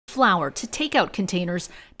Flour to takeout containers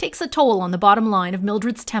takes a toll on the bottom line of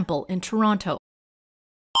Mildred's Temple in Toronto.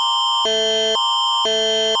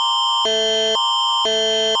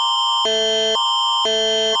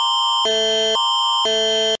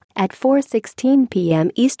 At 4:16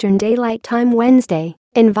 p.m. Eastern Daylight Time Wednesday,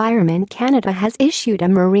 Environment Canada has issued a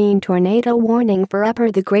marine tornado warning for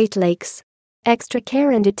upper the Great Lakes. Extra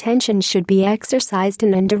care and attention should be exercised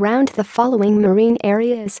in and around the following marine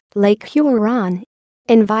areas: Lake Huron.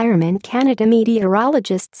 Environment Canada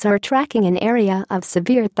meteorologists are tracking an area of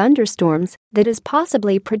severe thunderstorms that is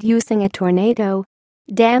possibly producing a tornado.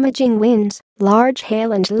 Damaging winds, large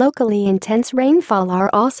hail and locally intense rainfall are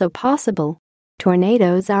also possible.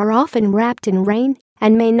 Tornadoes are often wrapped in rain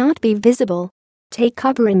and may not be visible. Take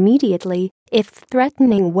cover immediately if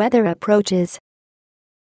threatening weather approaches.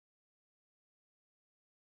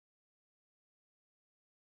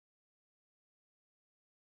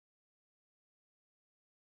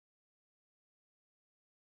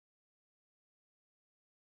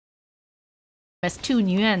 Tu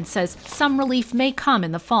Nguyen says some relief may come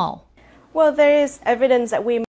in the fall. Well, there is evidence that we